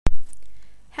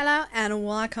Hello and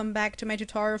welcome back to my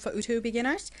tutorial for UTAU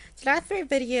beginners. The last three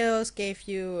videos gave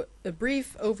you a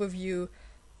brief overview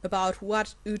about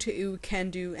what UTAU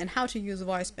can do and how to use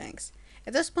voice banks.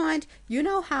 At this point, you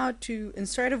know how to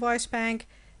insert a voice bank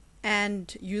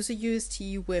and use a UST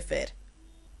with it.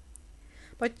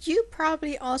 But you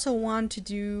probably also want to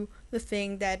do the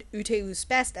thing that UTAU is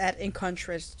best at in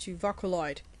contrast to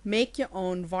Vocaloid. Make your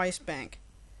own voice bank.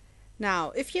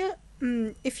 Now, if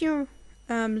you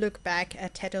look back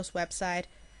at Teto's website,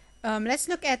 let's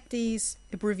look at these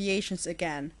abbreviations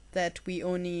again that we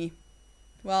only,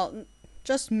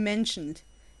 just mentioned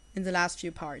in the last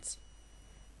few parts.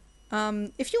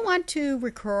 If you want to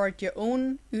record your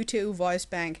own UTAU voice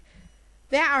bank,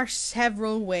 there are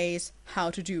several ways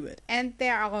how to do it, and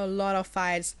there are a lot of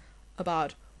fights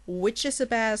about which is the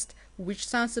best, which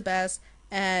sounds the best,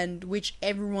 and which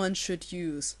everyone should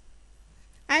use.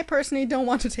 I personally don't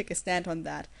want to take a stand on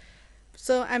that.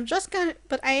 So I am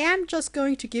just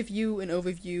going to give you an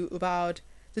overview about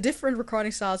the different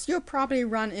recording styles you'll probably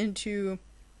run into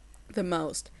the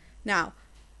most. Now,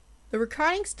 the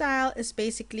recording style is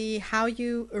basically how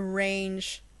you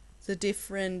arrange the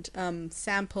different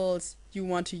samples you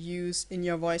want to use in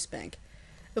your voice bank.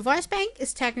 The voice bank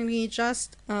is technically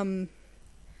just a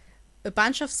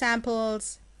bunch of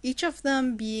samples, each of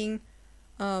them being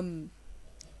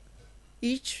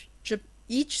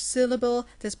each syllable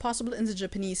that's possible in the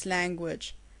Japanese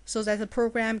language, so that the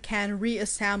program can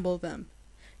reassemble them.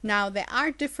 Now, there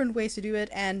are different ways to do it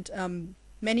and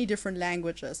many different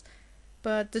languages,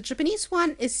 but the Japanese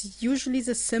one is usually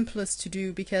the simplest to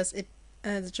do because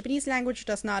the Japanese language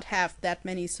does not have that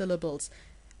many syllables.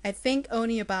 I think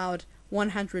only about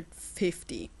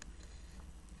 150.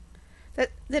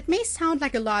 That may sound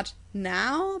like a lot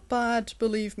now, but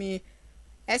believe me,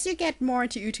 as you get more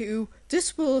into UTAU,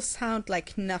 this will sound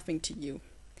like nothing to you.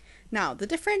 Now, the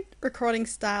different recording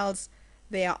styles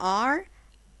there are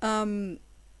a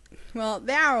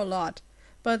lot,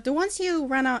 but the ones you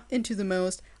run out into the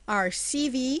most are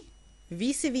CV,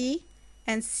 VCV,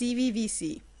 and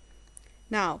CVVC.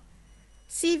 Now,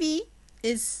 CV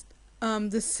is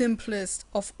the simplest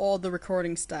of all the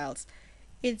recording styles.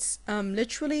 It's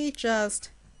literally just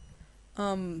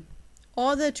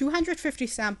all the 250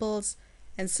 samples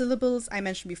and syllables I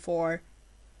mentioned before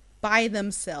by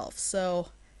themselves. So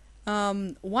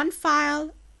one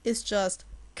file is just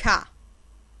ka,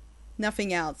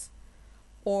 nothing else,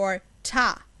 or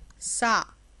ta, sa,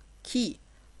 ki.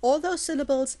 All those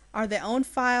syllables are their own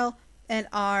file and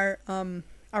are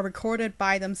recorded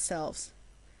by themselves.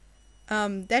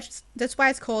 That's why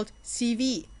it's called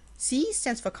CV. C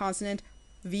stands for consonant,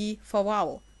 V for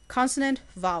vowel. Consonant,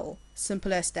 vowel.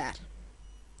 Simple as that.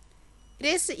 It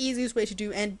is the easiest way to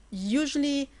do, and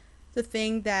usually the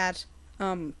thing that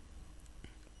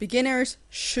beginners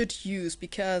should use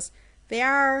because they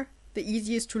are the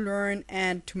easiest to learn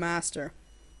and to master.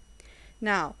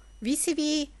 Now,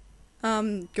 VCV,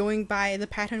 going by the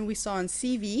pattern we saw in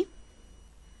CV,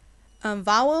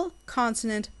 vowel,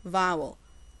 consonant, vowel.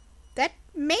 That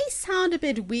may sound a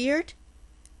bit weird,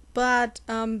 but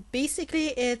basically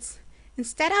it's,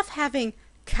 instead of having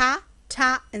ka,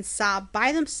 ta, and sa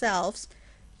by themselves,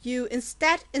 you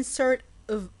instead insert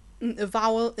a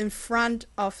vowel in front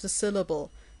of the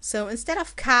syllable. So instead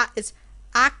of ka, it's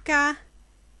aka,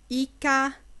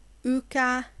 ika,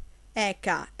 uka,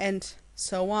 eka, and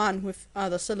so on with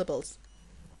other syllables.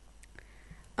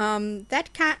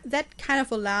 That kind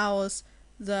of allows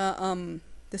the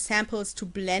samples to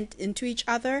blend into each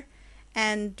other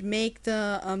and make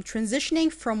the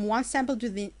transitioning from one sample to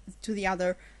the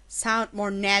other sound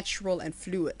more natural and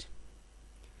fluid.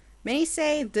 Many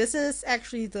say this is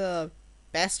actually the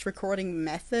best recording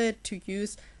method to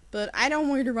use, but I don't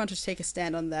really want to take a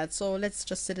stand on that, so let's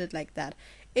just sit it like that.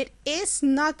 It is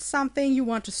not something you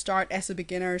want to start as a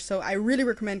beginner, so I really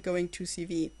recommend going to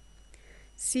CV.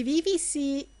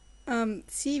 CVVC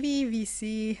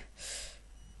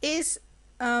is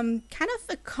kind of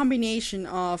a combination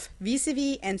of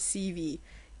VCV and CV,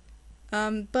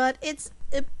 but it's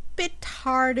a bit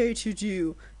harder to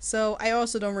do, so I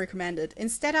also don't recommend it.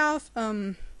 Instead of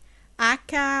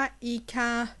aka,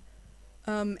 ika,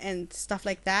 and stuff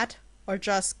like that, or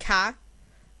just ka,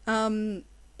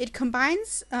 it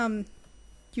combines,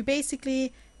 you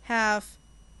basically have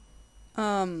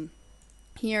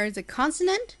here the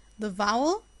consonant, the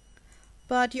vowel,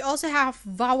 but you also have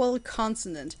vowel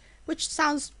consonant, which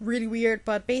sounds really weird,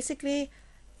 but basically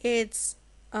it's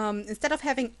instead of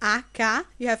having aka,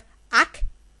 you have ak,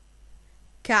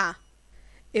 ka,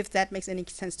 if that makes any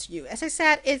sense to you. As I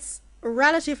said, it's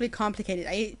relatively complicated.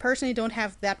 I personally don't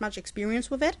have that much experience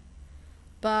with it,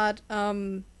 but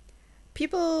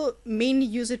people mainly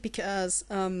use it because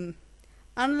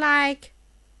unlike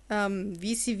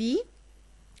VCV,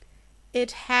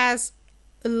 it has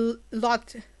a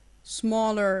lot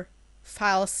smaller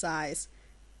file size,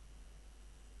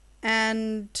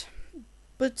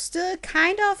 but still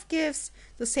kind of gives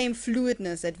the same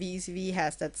fluidness that VCV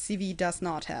has that CV does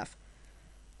not have.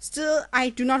 Still, I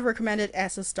do not recommend it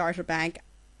as a starter bank.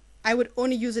 I would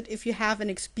only use it if you have an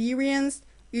experienced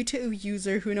UTAU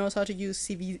user who knows how to use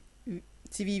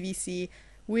CVVC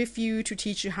with you to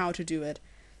teach you how to do it.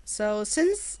 So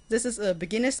since this is a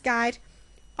beginner's guide,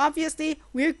 obviously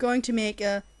we're going to make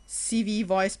a CV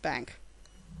voice bank.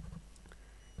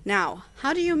 Now,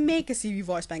 how do you make a CV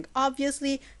voice bank?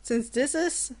 Obviously, since this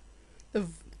is a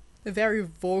very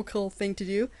vocal thing to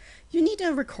do, you need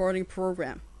a recording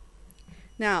program.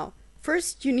 Now,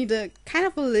 first you need a kind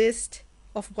of a list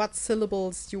of what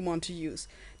syllables you want to use.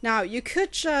 Now, you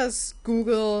could just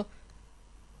Google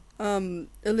a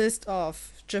list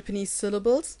of Japanese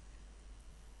syllables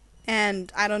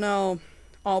and, I don't know,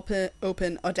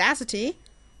 open Audacity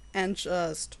and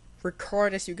just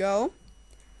record as you go.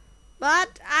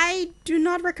 But I do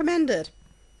not recommend it.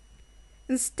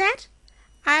 Instead,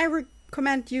 I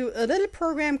recommend you a little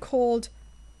program called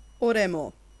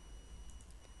OREMO.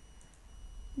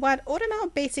 What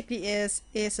OREMO basically is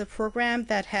a program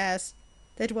that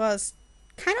was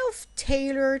kind of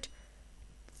tailored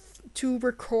to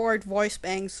record voice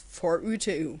banks for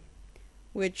UTAU,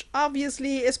 which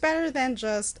obviously is better than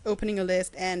just opening a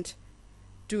list and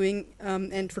doing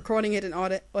and recording it in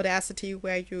Audacity,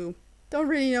 where you don't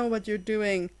really know what you're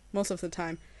doing most of the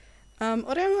time.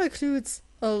 OREMO includes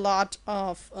a lot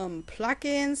of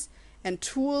plugins and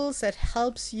tools that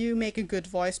helps you make a good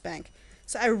voice bank.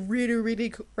 So I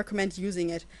really recommend using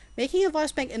it. Making a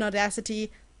voice bank in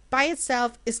Audacity by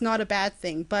itself is not a bad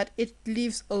thing, but it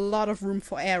leaves a lot of room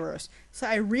for errors. So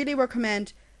I really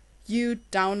recommend you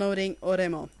downloading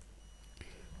OREMO.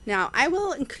 Now, I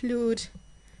will include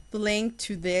the link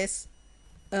to this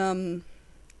in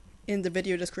the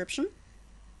video description.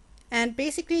 And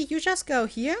basically, you just go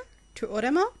here to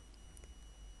OREMO.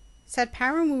 Set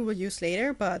param we will use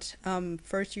later, but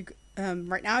first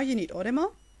right now you need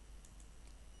OREMO.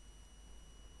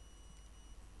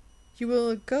 You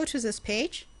will go to this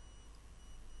page,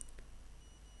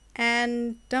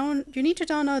 and you need to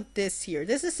download this here.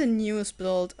 This is the newest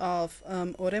build of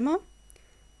OREMO.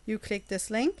 You click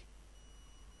this link,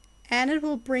 and it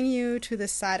will bring you to the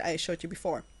site I showed you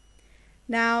before.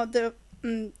 Now, the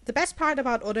best part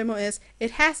about OREMO is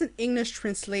it has an English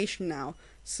translation now,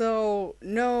 so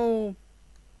no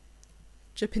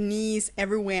Japanese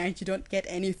everywhere, you don't get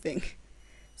anything.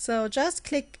 So just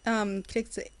click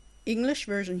the English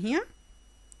version here,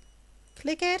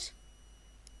 click it,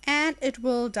 and it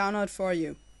will download for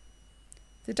you.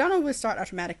 The download will start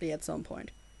automatically at some point,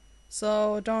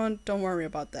 so don't worry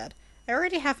about that. I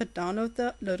already have it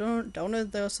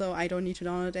downloaded though, so I don't need to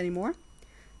download it anymore.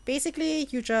 Basically,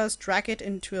 you just drag it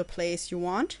into a place you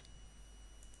want.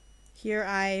 Here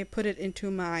I put it into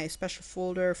my special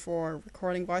folder for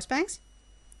recording voice banks.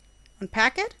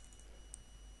 Unpack it.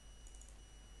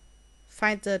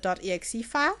 Find the .exe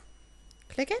file.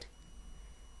 Click it.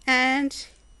 And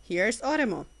here's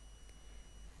OREMO.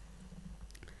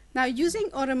 Now, using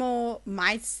OREMO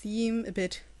might seem a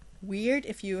bit weird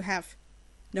if you have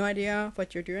no idea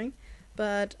what you're doing,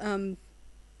 but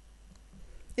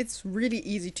it's really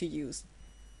easy to use.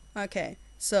 Okay,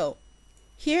 so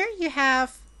here you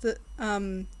have the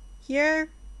here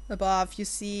above you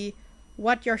see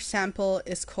what your sample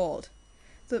is called.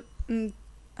 The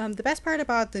best part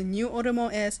about the new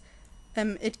OREMO is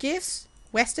it gives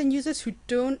Western users who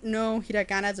don't know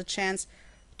hiragana the chance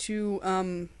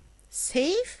to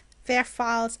save their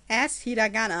files as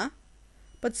hiragana,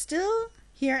 but still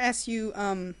here as you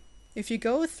if you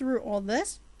go through all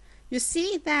this, you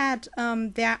see that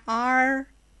there are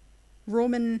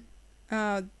Roman,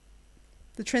 the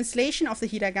translation of the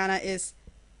hiragana is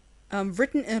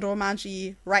written in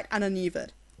Romanji right underneath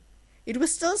it. It will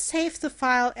still save the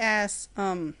file as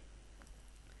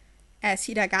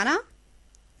hiragana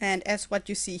and as what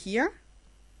you see here,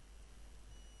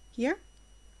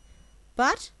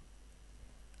 but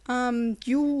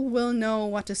you will know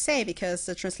what to say because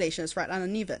the translation is right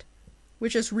underneath it,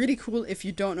 which is really cool if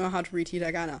you don't know how to read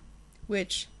hiragana,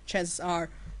 which chances are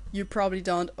you probably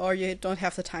don't, or you don't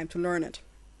have the time to learn it.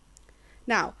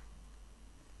 Now,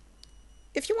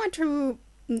 if you want to,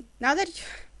 now that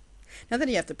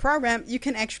you have the program, you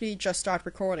can actually just start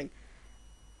recording.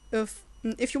 If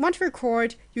you want to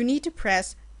record, you need to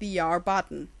press the R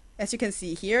button. As you can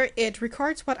see here, it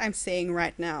records what I'm saying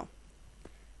right now.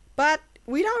 But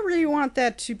we don't really want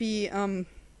that to be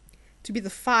to be the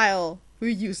file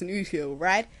we use in UTAU,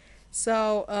 right?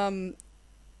 So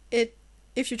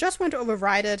if you just want to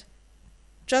override it,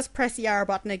 just press the arrow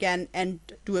button again and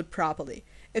do it properly.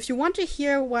 If you want to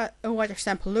hear what your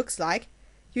sample looks like,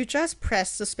 you just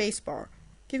press the spacebar.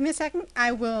 Give me a second.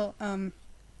 I will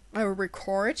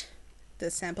record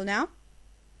this sample now.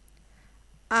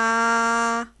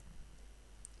 And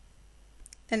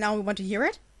now we want to hear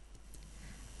it.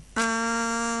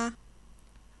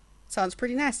 Sounds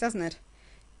pretty nice, doesn't it?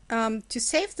 To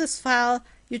save this file,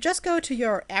 you just go to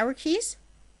your arrow keys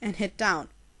and hit down.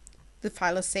 The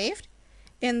file is saved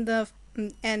and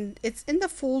it's in the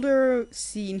folder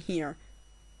seen here.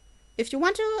 If you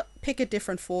want to pick a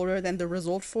different folder than the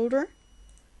result folder,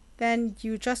 then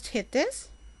you just hit this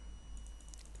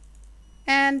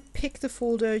and pick the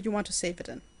folder you want to save it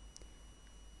in.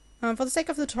 For the sake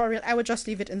of the tutorial, I would just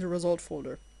leave it in the result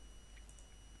folder.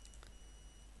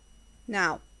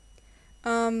 Now,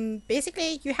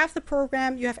 basically you have the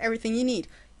program, you have everything you need.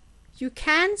 You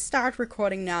can start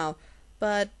recording now,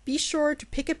 but be sure to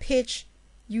pick a pitch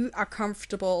you are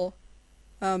comfortable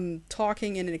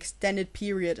talking in an extended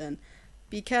period in,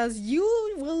 because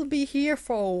you will be here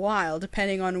for a while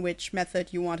depending on which method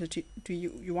you wanted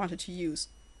to use.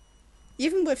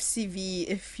 Even with CV,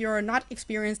 if you're not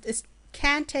experienced, it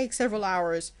can take several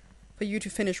hours for you to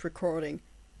finish recording.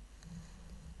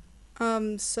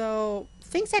 So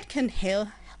things that can help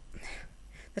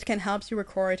you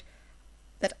record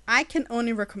that I can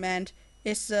only recommend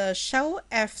is the show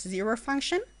F0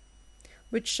 function,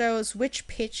 which shows which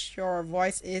pitch your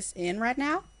voice is in right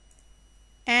now,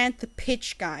 and the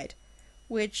pitch guide,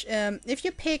 which if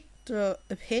you pick the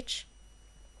pitch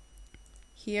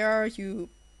here, you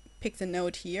pick the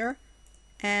note here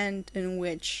and in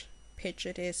which pitch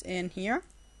it is in here.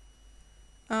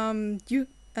 Once you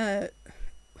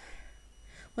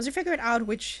figure out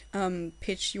which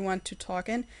pitch you want to talk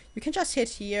in, you can just hit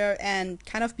here and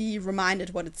kind of be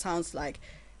reminded what it sounds like.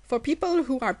 For people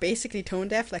who are basically tone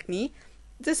deaf like me,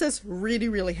 this is really,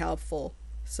 really helpful.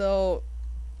 So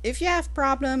if you have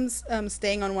problems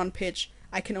staying on one pitch,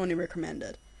 I can only recommend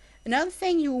it. Another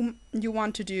thing you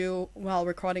want to do while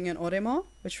recording in OREMO,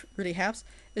 which really helps,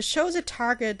 is show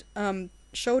target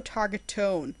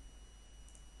tone.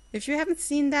 If you haven't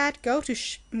seen that, go to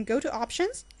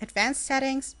Options, Advanced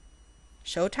Settings,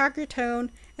 Show Target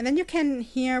Tone, and then you can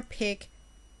here pick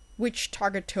which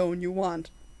target tone you want.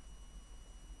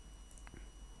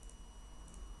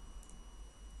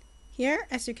 Here,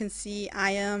 as you can see,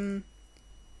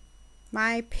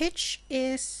 my pitch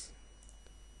is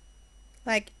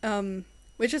like,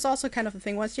 which is also kind of a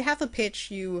thing. Once you have a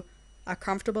pitch you are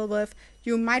comfortable with,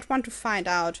 you might want to find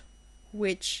out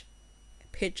which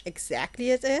pitch exactly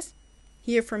it is.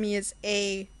 Here for me it's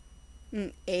A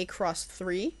cross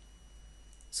 3.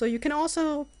 So you can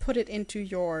also put it into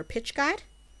your pitch guide,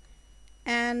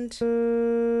 and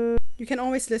you can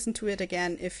always listen to it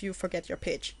again if you forget your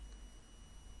pitch.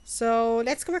 So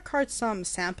let's record some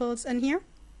samples in here.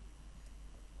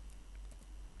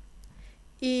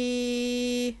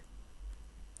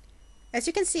 As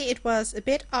you can see, it was a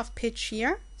bit off pitch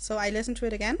here, so I listened to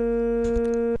it again.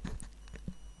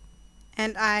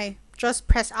 And I just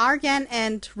press R again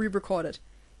and re-record it.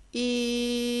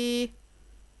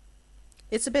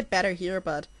 It's a bit better here,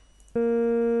 but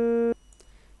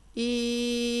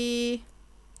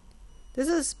this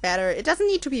is better. It doesn't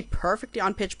need to be perfectly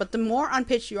on pitch, but the more on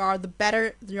pitch you are, the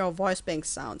better your Voicebank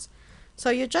sounds. So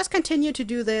you just continue to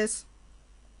do this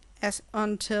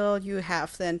until you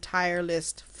have the entire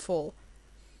list full.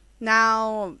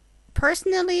 Now,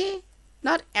 personally,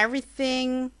 not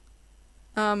everything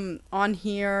on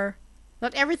here,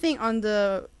 not everything on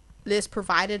the list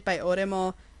provided by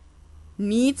OREMO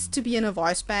needs to be in a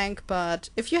Voicebank, but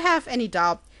if you have any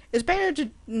doubt, it's better to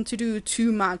do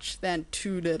too much than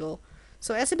too little.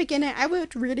 So as a beginner, I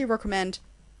would really recommend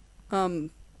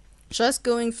just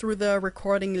going through the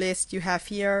recording list you have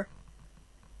here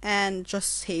and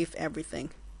just save everything.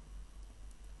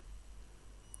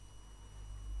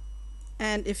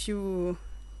 And if you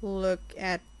look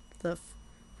at the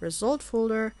result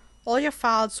folder, all your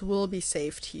files will be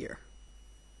saved here.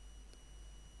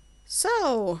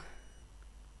 So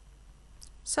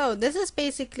this is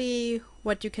basically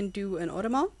what you can do in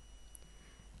OREMO.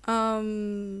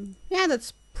 Yeah,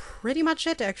 that's pretty much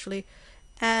it actually.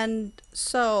 And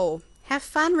so have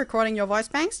fun recording your voice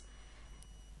banks.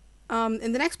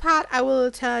 In the next part, I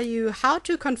will tell you how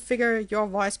to configure your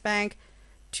voice bank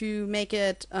to make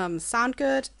it sound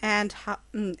good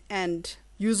and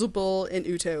usable in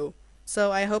UTAU.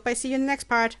 So I hope I see you in the next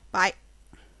part. Bye.